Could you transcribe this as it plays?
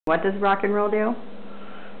What does rock and roll do?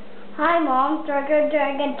 Hi, Mom. Dragon,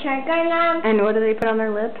 Mom. And what do they put on their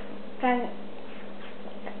lips?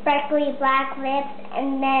 Sparkly black lips,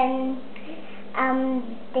 and then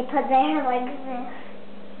they put their hair like this.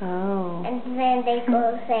 Oh. And then they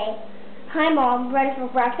go say, "Hi, Mom. Ready for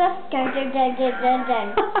breakfast?"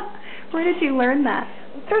 Where did you learn that?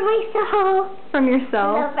 From myself. From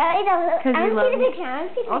yourself? No, but I don't. Because you love the picture. I want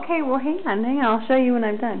to see the picture. Okay, well, hang on. I'll show you when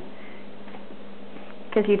I'm done.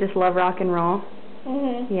 Because you just love rock and roll?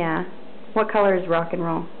 Mm-hmm. Yeah. What color is rock and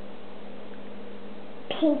roll?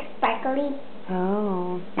 Pink, sparkly.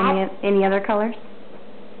 Oh. Any other colors?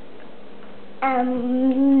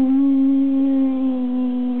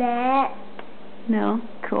 No?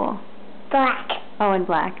 Cool. Black. Oh, and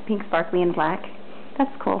black. Pink, sparkly, and black.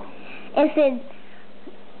 That's cool. I said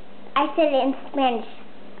it in Spanish.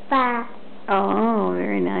 Ba. Oh,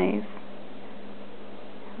 very nice.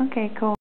 Okay, cool.